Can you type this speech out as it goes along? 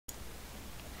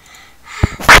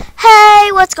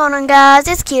what's going on, guys?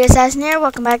 It's Cutieassass1n here.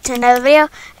 Welcome back to another video.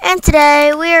 And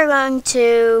today we are going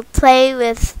to play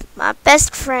with my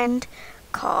best friend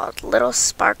called Little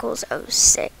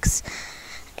Sparkles06.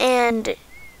 And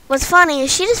what's funny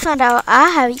is she just found out I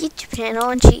have a YouTube channel,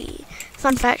 and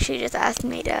fun fact, she just asked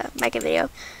me to make a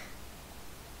video.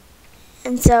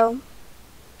 And so,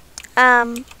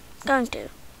 I'm going to.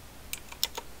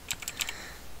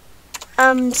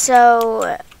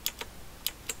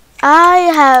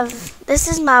 This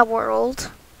is my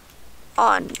world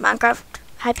on Minecraft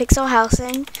Hypixel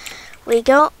Housing. We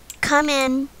come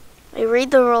in, we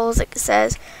read the rules. It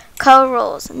says,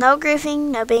 co-rules: no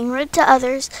griefing, no being rude to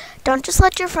others, don't just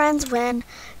let your friends win,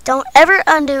 don't ever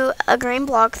undo a green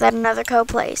block that another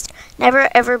co-placed, never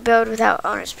ever build without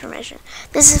owner's permission.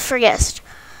 This is for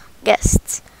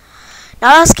guests.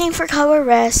 Not asking for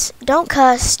co-arrest, don't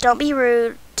cuss, don't be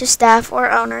rude to staff or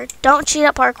owner, don't cheat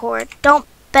at parkour, don't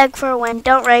beg for a win,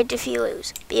 don't raid if you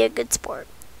lose, be a good sport.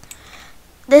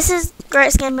 This is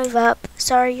great skin, move up,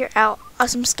 sorry you're out,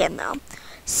 awesome skin though.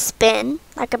 Spin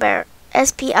like a bear,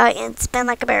 S-P-I-N, spin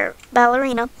like a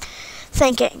ballerina,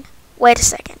 thinking, wait a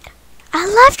second, I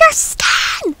love your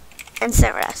skin!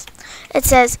 Instant rest. It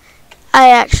says, I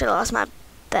actually lost my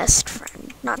best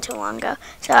friend not too long ago,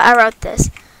 so I wrote this.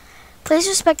 Please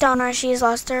respect owner, she has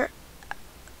lost her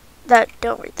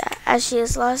don't read that, as she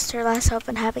has lost her last hope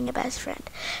in having a best friend.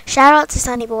 Shout out to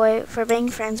Sunny Boy for being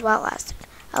friends while it lasted.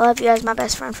 I love you as my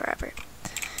best friend forever.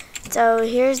 So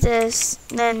here's this,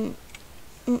 then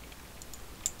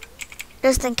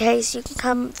just in case, you can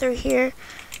come through here,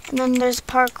 and then there's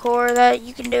parkour that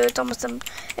you can do. It's almost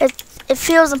it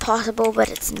feels impossible, but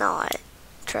it's not.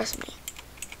 Trust me.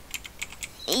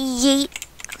 Yeet.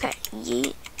 Okay,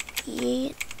 yeet,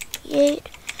 yeet, yeet,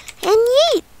 and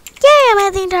yeet. Yay, I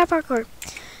made the entire parkour.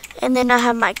 And then I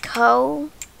have my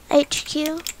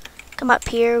HQ. Come up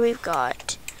here, we've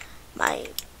got my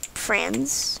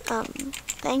friends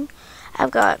thing. I've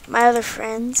got my other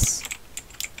friends.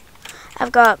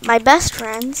 I've got my best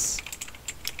friends.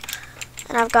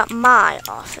 And I've got my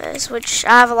office, which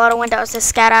I have a lot of windows to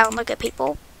scat out and look at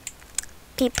people.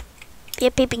 Be a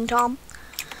peeping Tom.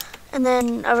 And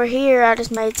then over here, I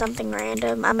just made something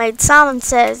random. I made Simon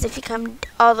Says if you come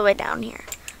all the way down here.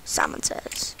 Simon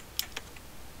Says.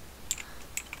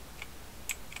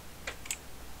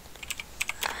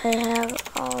 I have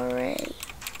already.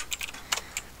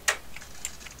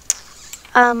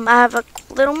 I have a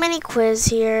little mini quiz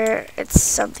here. It's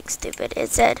something stupid.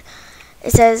 It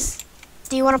says,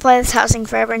 do you want to play this housing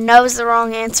forever? No is the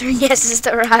wrong answer. Yes is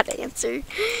the right answer.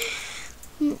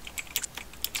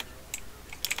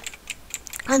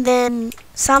 And then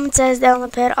Simon Says down the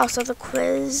pit, also the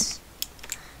quiz.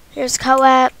 Here's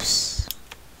co-ops.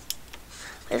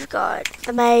 We've got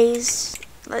the maze.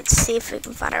 Let's see if we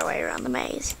can find our way around the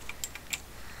maze.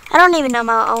 I don't even know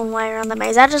my own way around the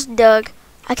maze. I just dug.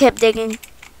 I kept digging.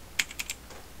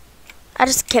 I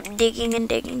just kept digging and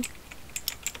digging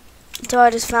until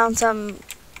I just found something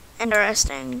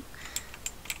interesting.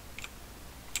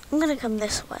 I'm gonna come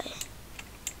this way.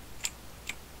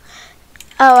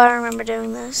 Oh, I remember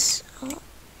doing this. Oh.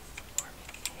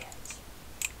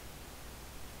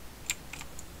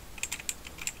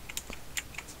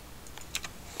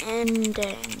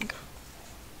 Ending.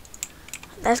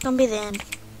 That's gonna be the end.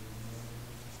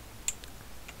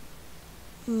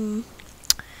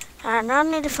 Alright, now I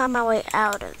need to find my way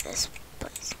out of this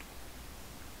place.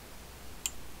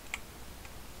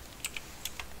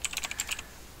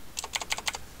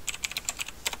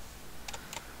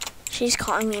 She's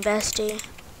calling me bestie.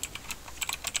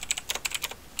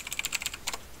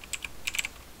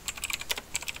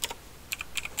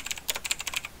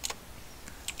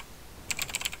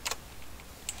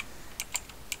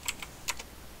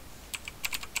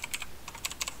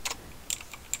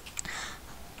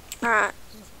 Alright,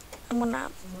 I'm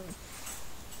gonna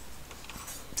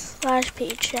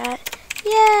 /p chat.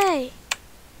 Yay!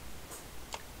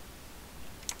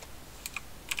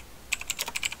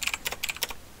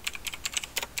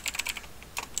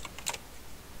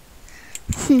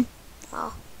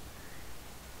 Oh.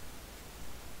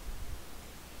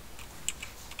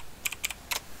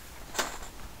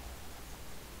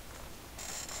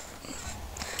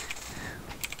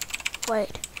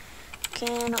 Wait.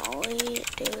 Can we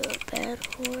do Bed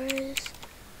Wars?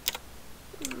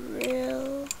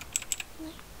 Really?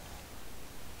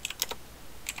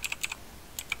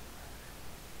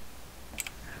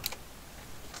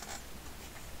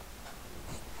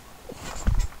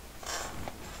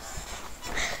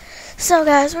 So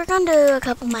guys, we're gonna do a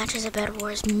couple matches of Bed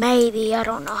Wars. Maybe. I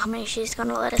don't know how many she's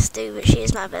gonna let us do, but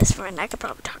she's my best friend. I could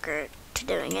probably talk her to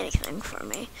doing anything for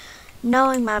me.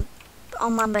 Knowing my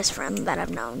my best friend that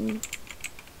I've known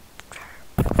for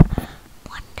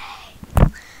one day.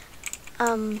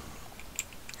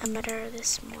 I met her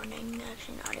this morning.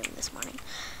 Actually, not even this morning.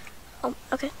 Oh,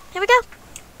 okay. Here we go.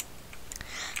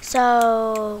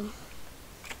 So,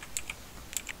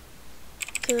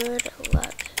 good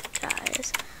luck,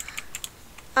 guys.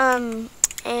 And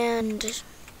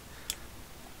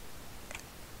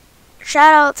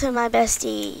shout out to my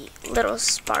bestie, Little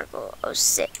Sparkle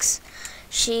 06.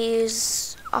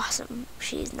 She's awesome.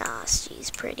 She's nice.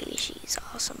 She's pretty. She's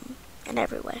awesome in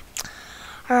every way.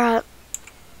 Alright.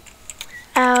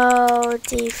 I'll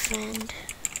defend.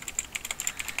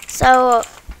 So,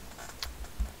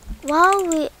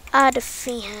 while I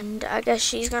defend, I guess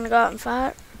she's gonna go out and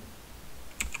fight.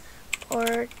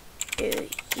 Or do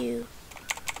you?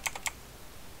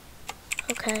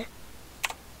 Okay.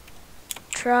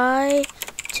 Try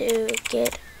to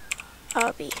get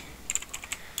Obby.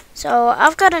 So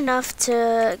I've got enough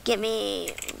to get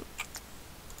me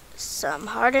some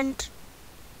hardened.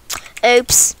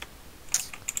 Oops.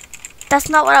 That's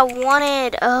not what I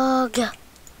wanted. Ugh. I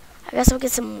guess I'll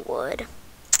get some wood. I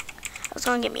was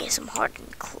gonna get me some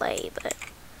hardened clay, but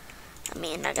I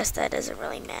mean, I guess that doesn't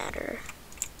really matter.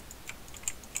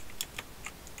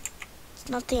 It's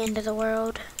not the end of the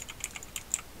world,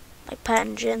 like Pat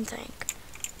and Jen think.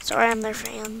 Sorry, I'm their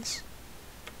fans.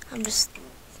 I'm just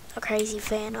a crazy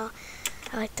fan. I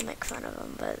like to make fun of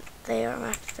them, but they are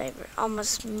my favorite,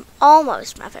 almost my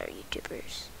favorite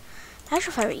YouTubers. My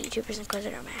actual favorite YouTuber is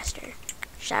Inquisitor Master.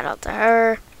 Shout out to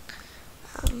her.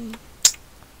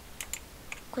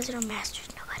 Inquisitor Master's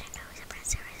nobody knows about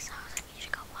series, so you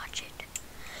should go watch it.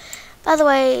 By the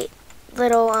way,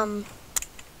 little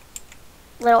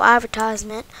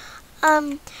advertisement.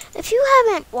 If you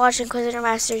haven't watched Inquisitor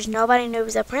Master's Nobody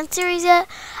Knows the Prince series yet,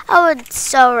 I would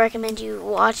so recommend you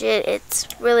watch it. It's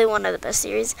really one of the best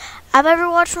series I've ever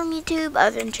watched from YouTube,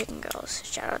 other than Chicken Girls.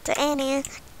 Shout out to Annie.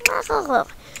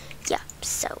 Yeah,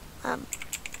 so,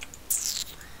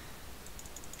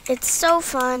 it's so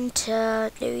fun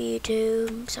to do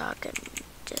YouTube, so I can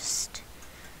just,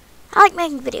 I like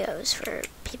making videos for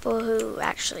people who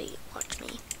actually watch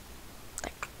me.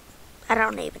 Like, I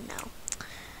don't even know.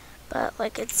 But,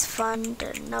 like, it's fun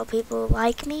to know people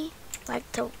like me, like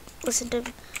to listen to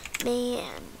me,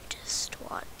 and just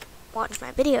watch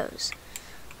my videos.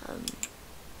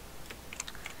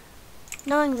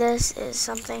 Knowing this is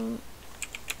something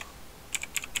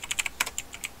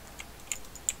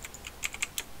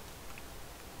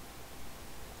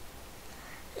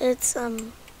it's,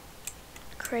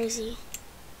 crazy.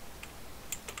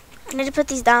 I need to put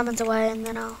these diamonds away, and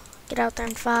then I'll get out there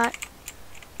and fight.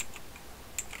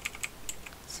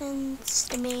 Sends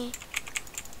to me.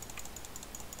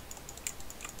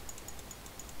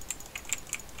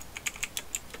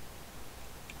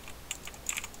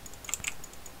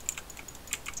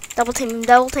 Double team him,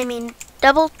 double team him,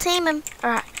 double team him.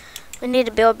 Alright, we need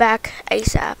to build back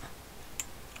ASAP.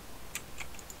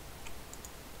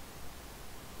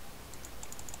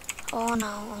 Oh no,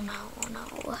 oh no, oh no.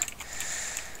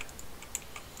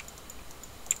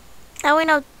 Now we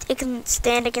know it can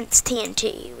stand against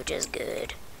TNT, which is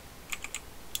good.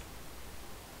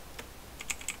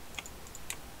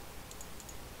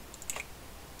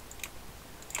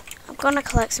 I'm gonna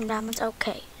collect some diamonds.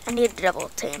 Okay, I need a double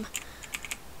team.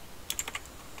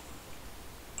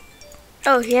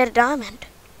 Oh, he had a diamond.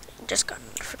 Just got a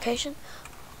notification.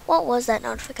 What was that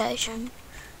notification?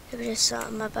 It was just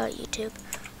something about YouTube.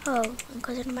 Oh,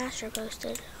 Inquisitor Master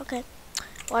posted. Okay.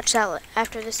 Watch that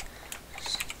after this.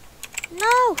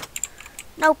 No!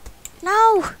 Nope.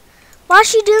 No! Why is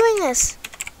she doing this?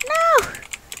 No!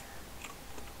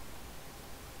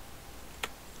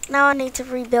 Now I need to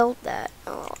rebuild that.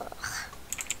 Oh,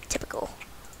 typical.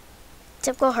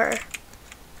 Typical her.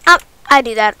 I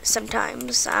do that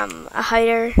sometimes. I'm a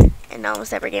hider in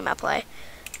almost every game I play.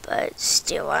 But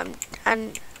still, I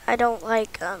don't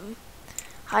like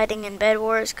hiding in Bed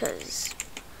Wars because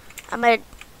I'm a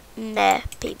meh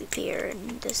PvPer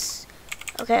in this.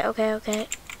 Okay. Oh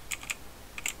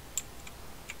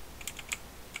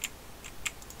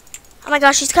my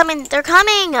gosh, she's coming. They're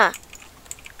coming.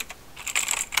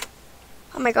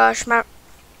 Oh my gosh,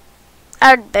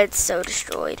 our bed's so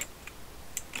destroyed.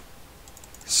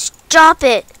 Stop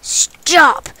it!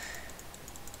 Stop!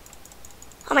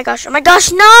 Oh my gosh,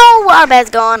 no! Our bed's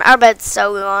gone. Our bed's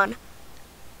so gone.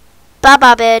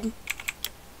 Bye-bye, bed.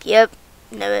 Yep,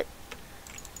 knew it.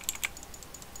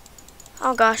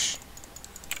 Oh gosh.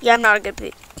 Yeah, I'm not a good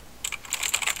bed.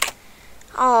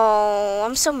 Oh,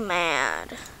 I'm so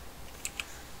mad.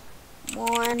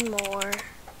 One more.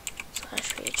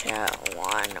 /reach out.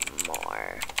 One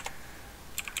more.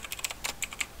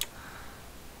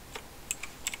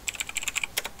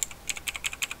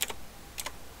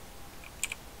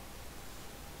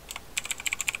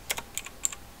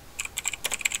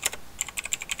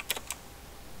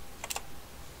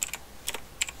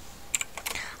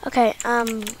 Okay, I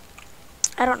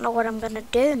don't know what I'm gonna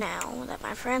do now that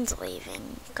my friend's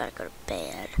leaving. Gotta go to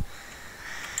bed.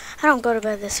 I don't go to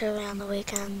bed this early on the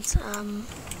weekends.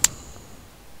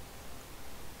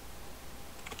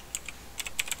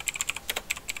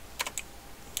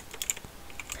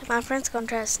 My friend's gonna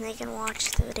try to sneak and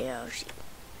watch the video.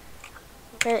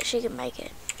 Bet she can make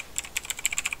it.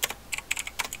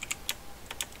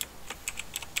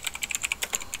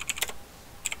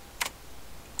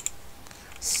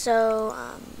 So,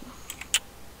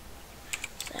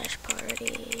 slash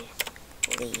party,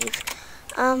 leave.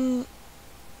 I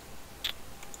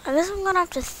guess I'm gonna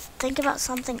have to think about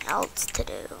something else to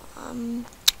do. I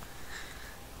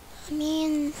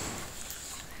mean,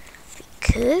 we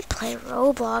could play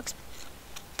Roblox,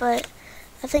 but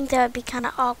I think that would be kind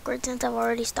of awkward since I've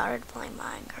already started playing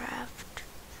Minecraft.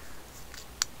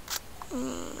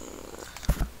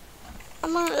 I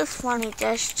mean, it's funny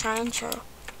just change her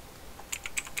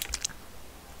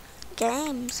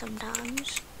game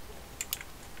sometimes,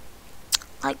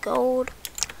 like Gold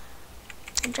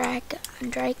and Draco,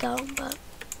 but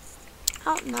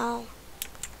I don't know.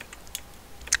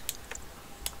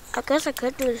 I guess I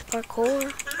could do this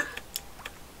parkour.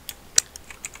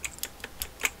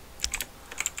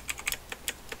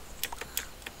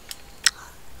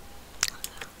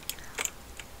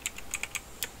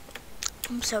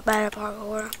 I'm so bad at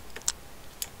parkour.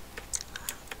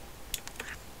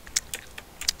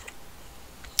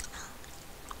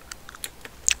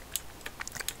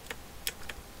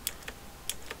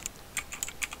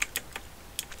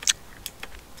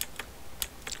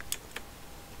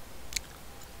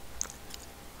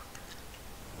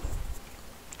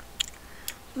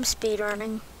 I'm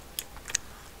speedrunning.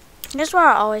 This is where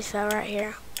I always fell, right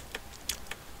here.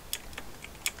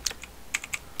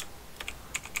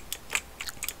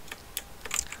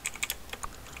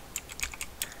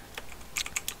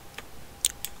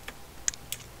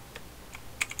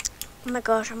 Oh my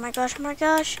gosh, oh my gosh, oh my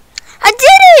gosh. I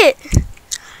did it!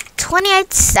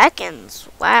 28 seconds.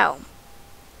 Wow.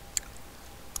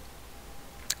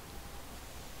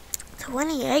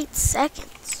 28 seconds.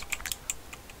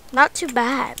 Not too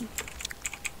bad.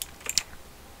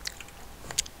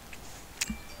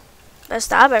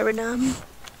 Best I've ever done.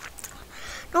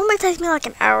 Normally it takes me like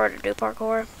an hour to do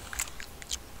parkour.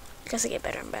 I guess I get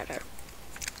better and better.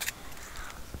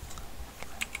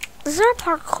 Is there a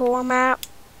parkour map?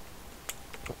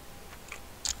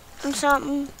 Or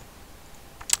something?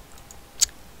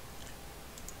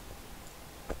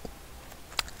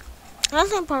 I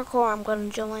think parkour I'm gonna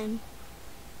join.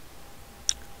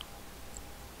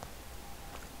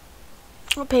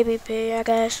 Or PvP, I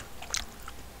guess.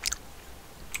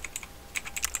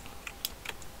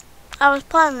 I was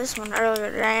playing this one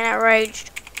earlier today and I raged.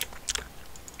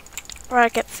 Where I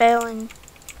kept failing.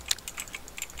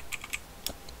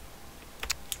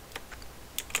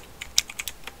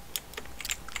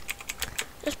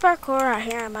 This parkour right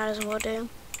here I might as well do.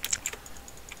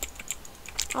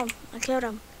 Oh, I killed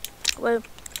him. Woo.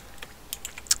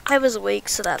 I was weak,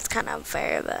 so that's kind of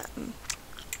unfair, but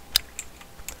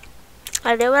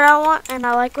I do what I want and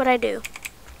I like what I do.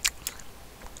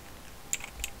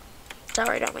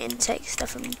 Sorry, I don't mean to take stuff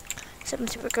from some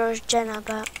Supergirl's Jenna,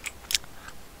 but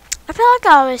I feel like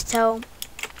I always tell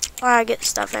where I get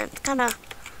stuff in. It's kind of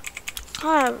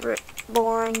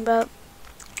boring, but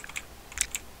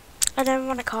I never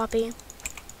want to copy.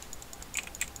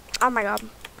 Oh my god.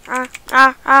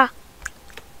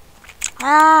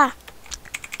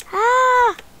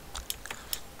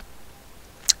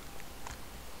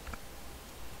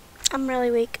 I'm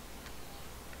really weak.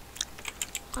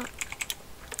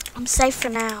 I'm safe for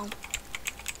now,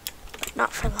 but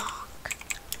not for long.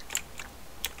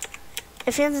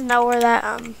 If you know where that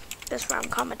is from,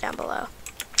 comment down below.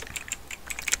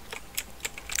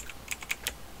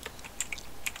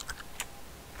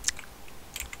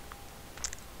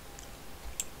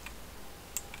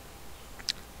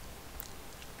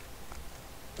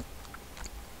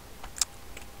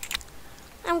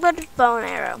 I'm good at bow and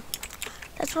arrow.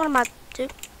 That's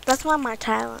one of my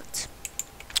talents.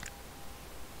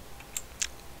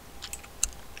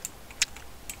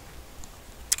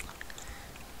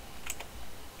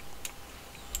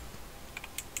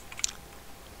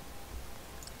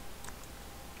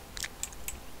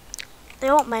 They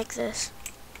won't make this.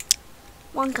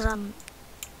 One, because I'm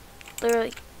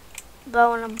literally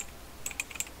blowing them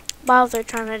while they're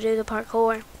trying to do the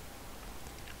parkour.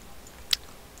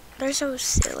 They're so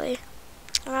silly.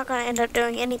 I'm not going to end up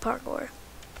doing any parkour.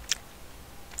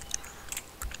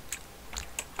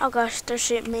 Oh gosh, they're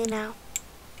shooting me now.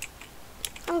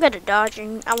 I'm good at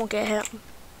dodging. I won't get hit.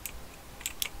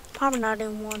 Probably not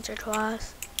even once or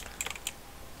twice.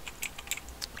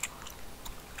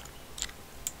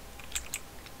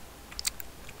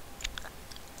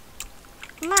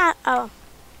 I'm not. Oh.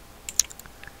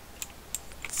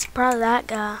 It's probably that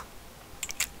guy.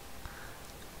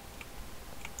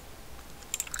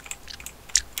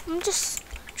 I'm just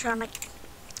trying to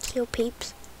kill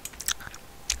peeps.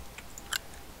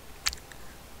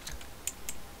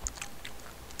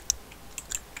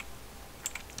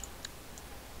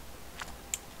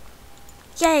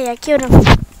 Yay, I killed him. I'm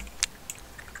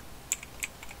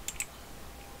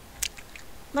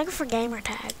looking for gamer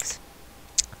tags.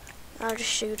 I'll just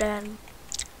shoot at him.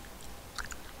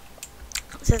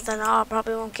 Since I know I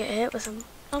probably won't get hit with him.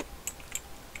 Oh,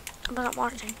 but I'm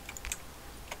watching.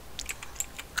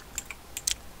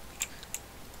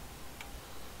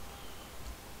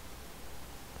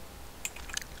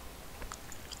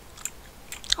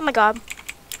 Oh my god.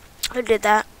 Who did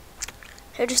that?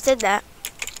 Who just did that?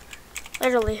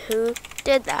 Literally, who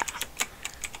did that?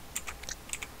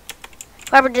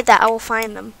 Whoever did that, I will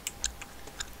find them.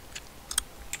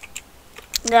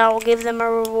 Then I will give them a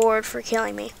reward for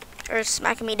killing me. Or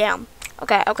smacking me down.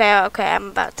 Okay,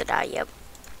 I'm about to die, yep.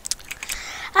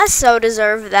 I so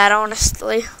deserve that,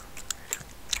 honestly.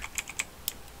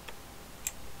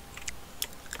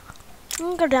 I'm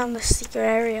gonna go down this secret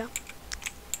area.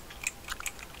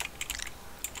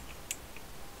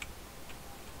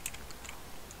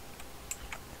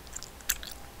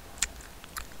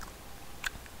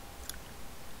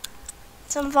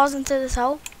 Someone falls into this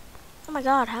hole. Oh my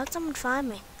god, how'd someone find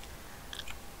me?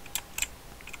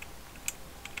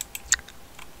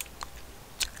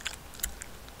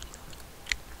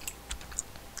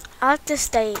 I like to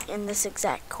stay in this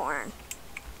exact corner.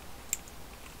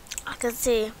 I can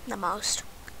see the most.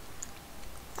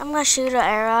 I'm gonna shoot an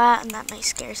arrow at, and that may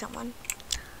scare someone.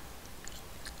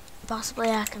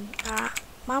 Possibly I can.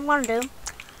 What I'm gonna do?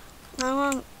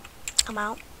 I'm gonna come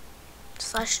out.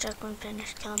 Slash stuck when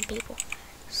finished killing people.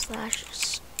 Slash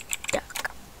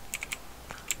stuck.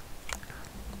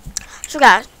 So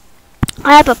guys,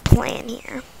 I have a plan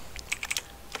here.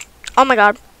 Oh my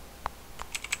god.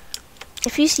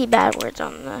 If you see bad words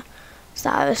on the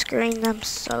side of the screen, I'm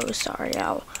so sorry.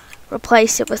 I'll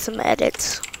replace it with some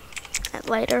edits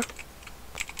later.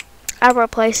 I'll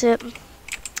replace it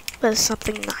with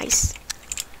something nice.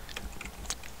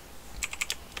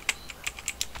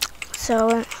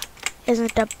 So,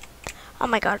 isn't the... Oh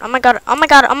my god, oh my god, oh my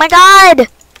god, oh my god!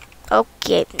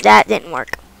 Okay, that didn't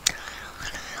work.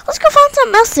 Let's go find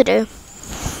something else to do.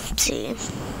 Let's see.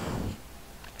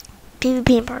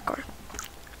 PvP and parkour.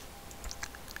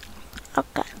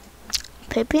 Okay.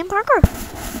 PvP and parkour.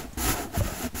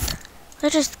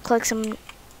 Let's just click some...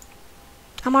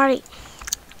 I'm already...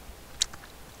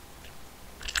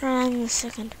 Try in a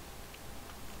second.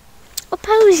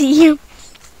 Oppose you.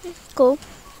 Cool.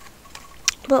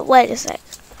 But wait a sec.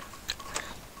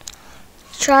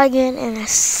 Try again in a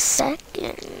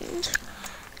second.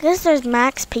 I guess there's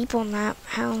max people in that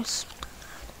house.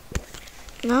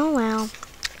 Oh well.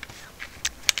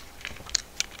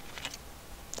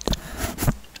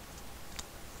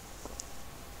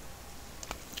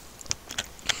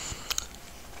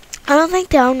 I don't think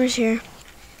the owner's here.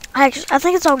 I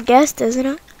think it's all guests, isn't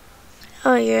it?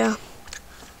 Oh yeah.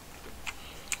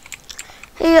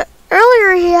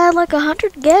 Earlier he had like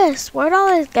 100 guests. Where'd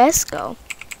all his guests go?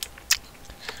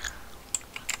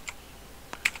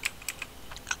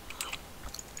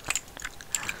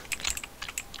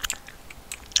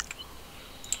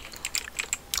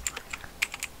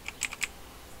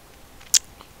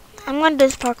 I'm gonna do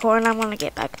this parkour and I wanna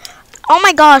get back. Oh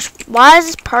my gosh, why is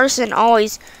this person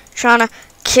always trying to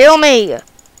kill me?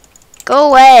 Go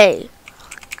away.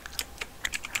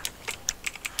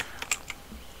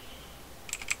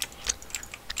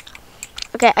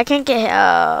 Okay, I can't get hit.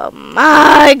 Oh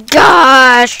my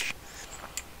gosh.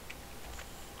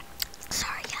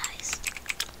 Sorry guys.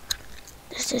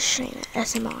 This is Shayna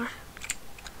SMR.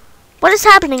 What is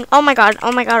happening? Oh my god,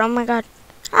 oh my god, oh my god.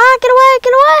 Ah, get away,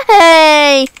 get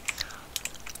away!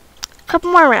 Couple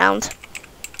more rounds.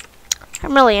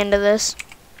 I'm really into this.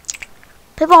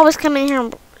 People always come in here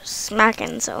and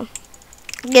smacking, so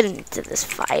get into this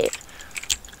fight.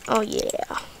 Oh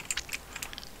yeah.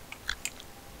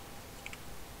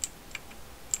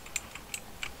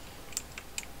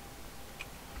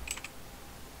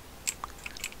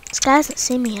 This guy hasn't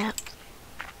seen me yet.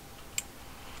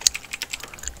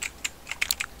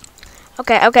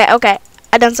 Okay.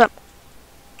 I done some.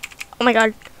 Oh my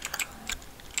god.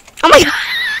 Oh my god.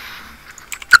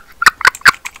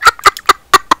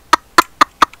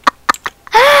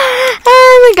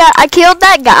 Oh my god. I killed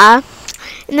that guy.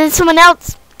 And then someone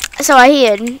else. So I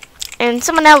hid. And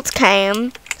someone else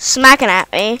came smacking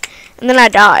at me. And then I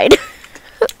died.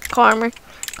 Karma.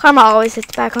 Karma always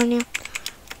hits back on you.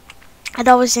 It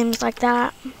always seems like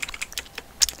that.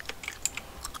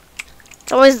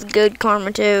 It's always good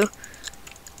karma too.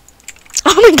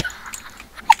 Oh my god!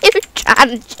 He was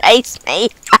trying to chase me.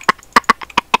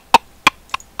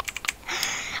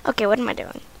 Okay, what am I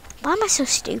doing? Why am I so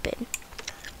stupid?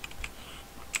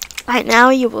 Right now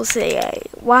you will see a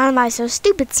 "why am I so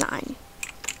stupid" sign.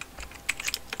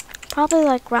 Probably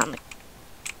like around the...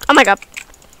 Oh my god.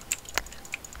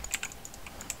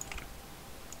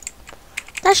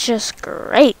 That's just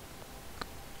great.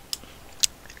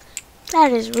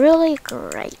 That is really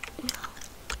great.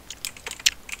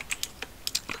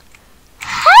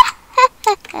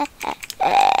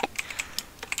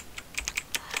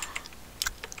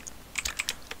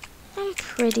 I'm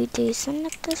pretty decent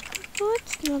at this parkour.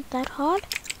 It's not that hard.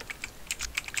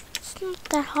 It's not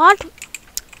that hard.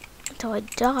 Until I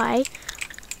die.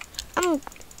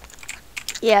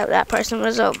 Yeah, that person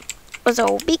was a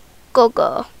big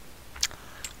go-go.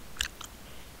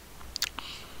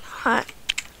 Alright.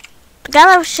 The guy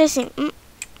that was chasing, you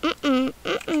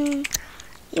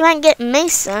ain't getting me,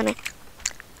 sonny.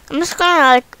 I'm just gonna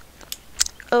like,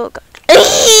 oh god.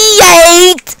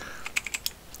 Yikes!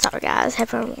 Sorry guys,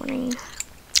 headphone warning.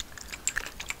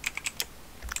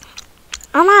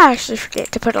 I might actually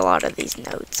forget to put a lot of these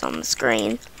notes on the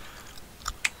screen.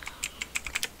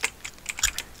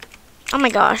 Oh my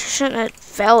gosh, I shouldn't have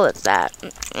failed at that.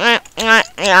 I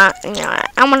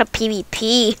want a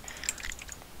PvP.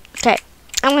 Okay,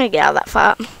 I'm gonna get out of that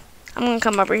fight. I'm gonna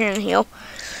come over here and heal.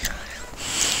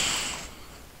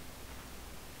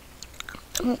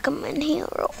 I'm gonna come in here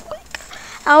real quick.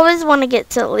 I always want to get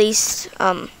to at least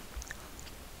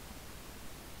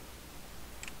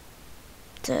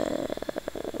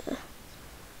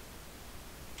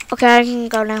okay, I can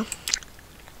go now.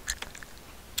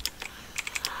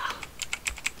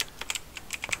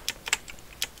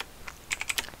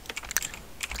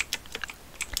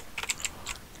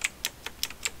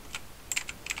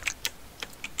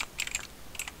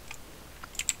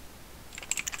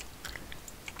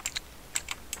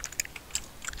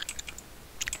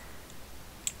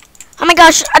 Oh my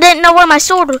gosh, I didn't know where my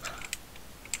sword was.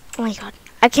 Oh my god,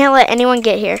 I can't let anyone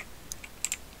get here.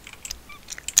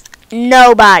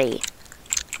 Nobody.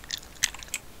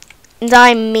 And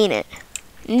I mean it.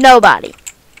 Nobody.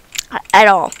 At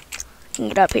all. Can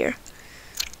get up here.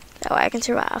 That way I can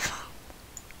survive.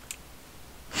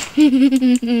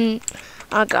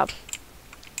 Oh god.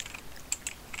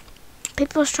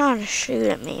 People's trying to shoot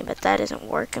at me, but that isn't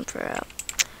working for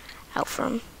out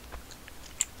from.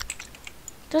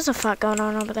 There's a fight going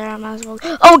on over there. I might as well.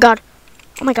 Oh god!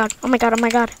 Oh my god! Oh my god! Oh my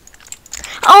god!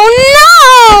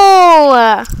 Oh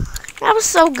no! That was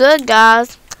so good,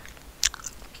 guys.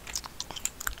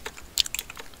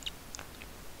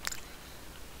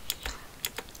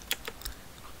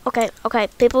 Okay.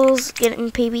 People's getting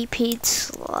PvP'd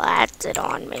slatted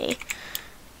on me.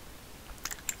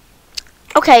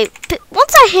 Okay,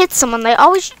 once I hit someone, they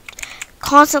always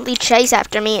constantly chase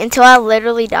after me until I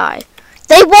literally die.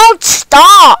 They won't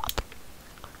stop!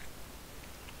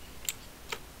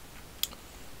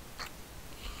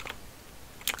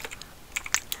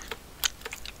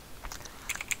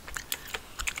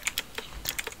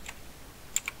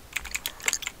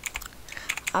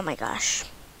 Oh my gosh.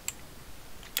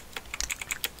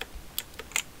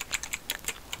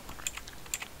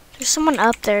 There's someone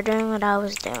up there doing what I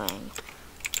was doing.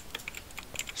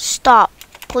 Stop.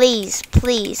 Please,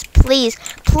 please, please,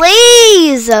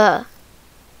 please!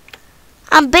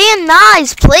 I'm being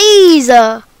nice, please!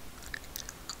 You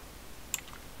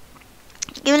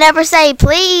never say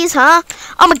please, huh?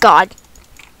 Oh my god.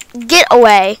 Get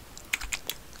away.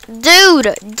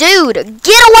 Dude,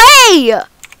 get away!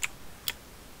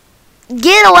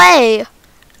 Get away!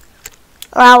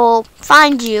 Or I will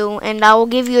find you and I will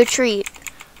give you a treat.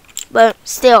 But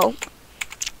still,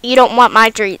 you don't want my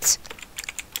treats.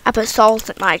 I put salt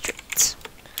in my treats.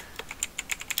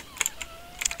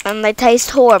 And they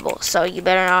taste horrible, so you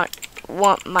better not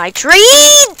want my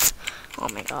treats! Oh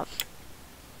my god.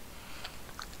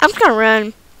 I'm just gonna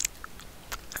run.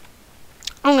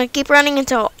 I'm gonna keep running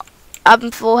until I'm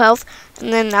full health,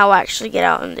 and then I'll actually get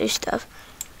out and do stuff.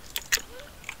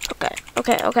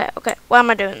 Okay. Why am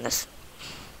I doing this?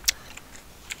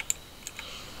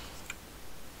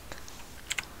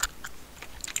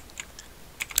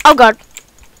 Oh god.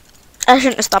 I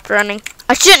shouldn't have stopped running.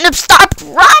 I shouldn't have stopped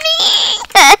running!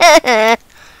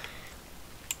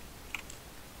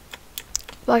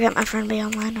 Well, I got my friend be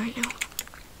online right now.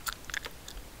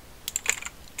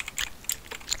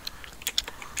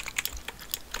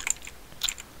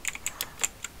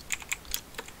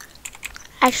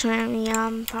 Actually, yeah,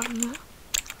 I'm probably not.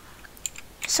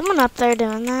 Is someone up there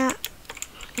doing that?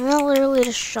 That literally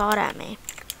just shot at me.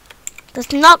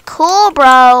 That's not cool,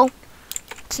 bro.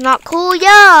 It's not cool,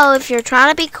 yo. If you're trying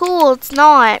to be cool, it's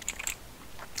not.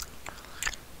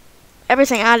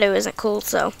 Everything I do isn't cool,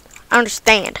 so I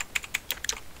understand.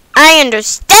 I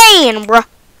understand, bro.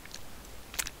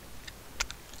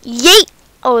 Yeet.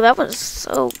 Oh, that was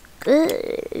so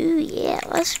good. Ooh, yeah.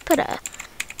 Let's put a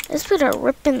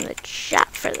rip in the chat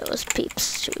for those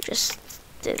peeps who just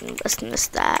didn't listen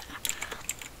to that.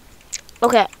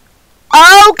 Okay.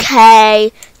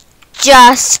 Okay.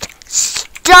 Just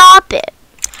stop it.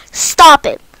 Stop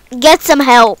it. Get some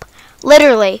help.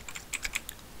 Literally.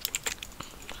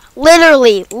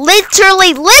 Literally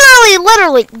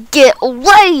get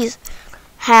away.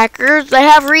 Hackers, they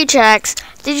have rechecks.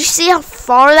 Did you see how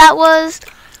far that was?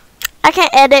 I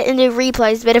can't edit and do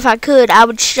replays, but if I could, I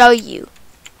would show you.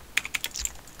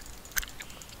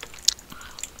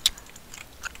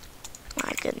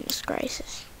 My goodness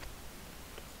gracious.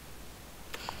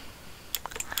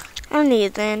 I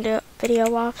need to end the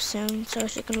video off soon so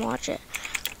she can watch it.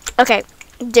 Okay,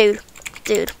 dude.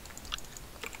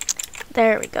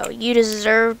 There we go. You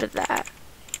deserved that.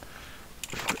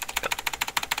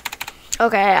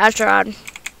 Okay, I tried.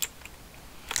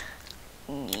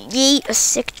 Yeet, a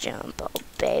sick jump. Oh,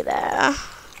 baby.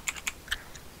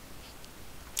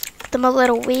 I'm a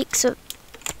little weak, so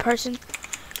the person...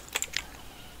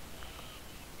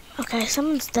 Okay,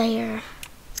 someone's there.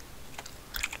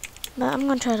 But I'm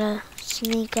gonna try to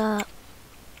sneak up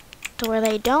to where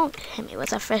they don't hit me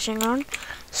with a fishing rod.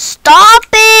 Stop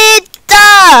it!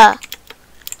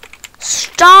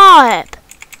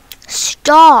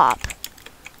 Stop!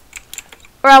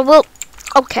 Or I will...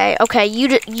 Okay, you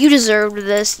deserved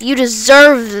this. You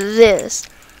deserve this.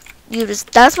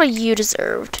 That's what you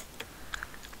deserved.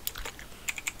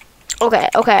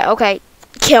 Okay.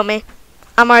 Kill me.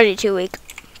 I'm already too weak.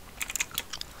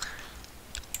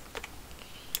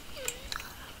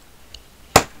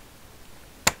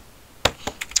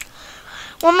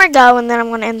 One more go, and then I'm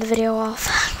going to end the video off.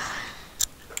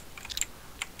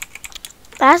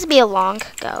 That has to be a long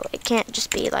go. It can't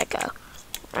just be like a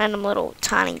random little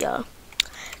tiny go.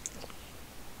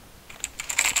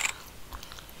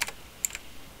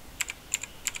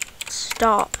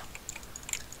 Stop.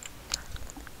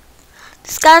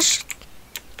 This guy's...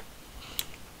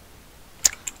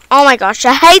 Oh my gosh,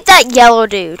 I hate that yellow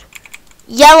dude.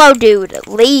 Yellow dude,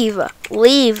 leave.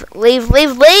 Leave!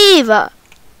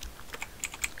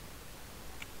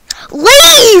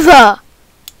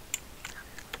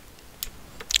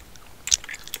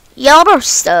 Yellow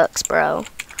sucks, bro.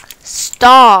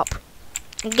 Stop.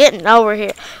 I'm getting over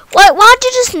here. Why'd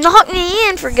you just knock me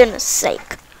in, for goodness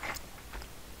sake?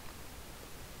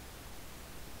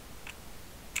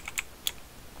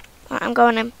 I'm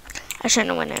going in. I shouldn't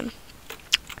have went in.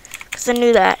 Because I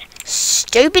knew that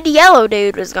stupid yellow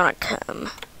dude was going to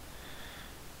come.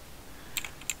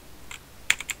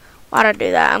 Why'd I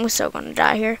do that? I'm still going to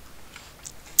die here.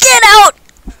 Get out!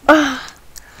 Ugh.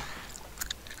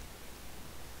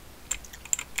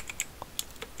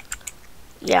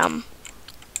 Yeah.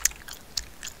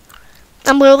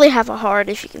 I'm literally half a heart,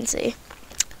 if you can see.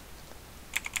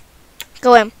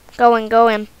 Go in.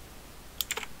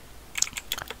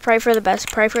 Pray for the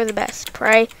best. Pray for the best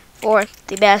right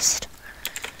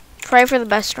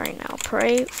now.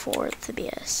 Pray for the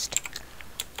best.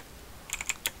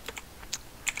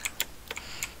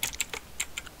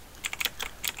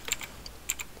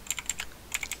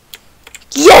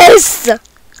 Yes!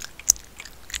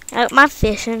 Out my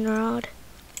fishing rod.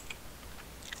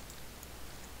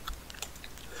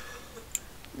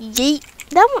 Yeet.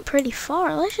 That went pretty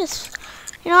far. Let's just...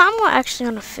 You know, I'm actually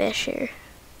gonna fish here.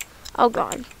 Oh,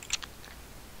 God.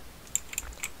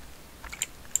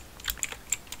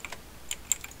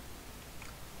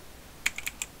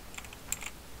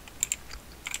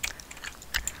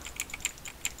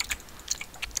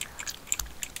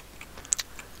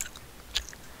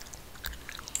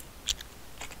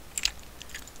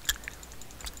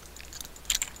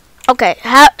 Okay,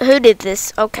 who did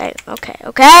this? Okay.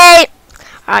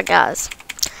 Alright, guys.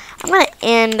 I'm going to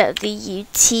end the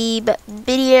YouTube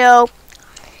video.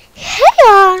 Hey,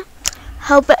 y'all.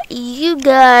 Hope you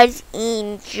guys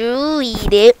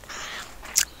enjoyed it.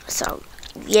 So,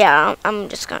 yeah, I'm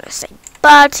just going to say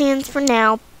bye to you for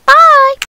now.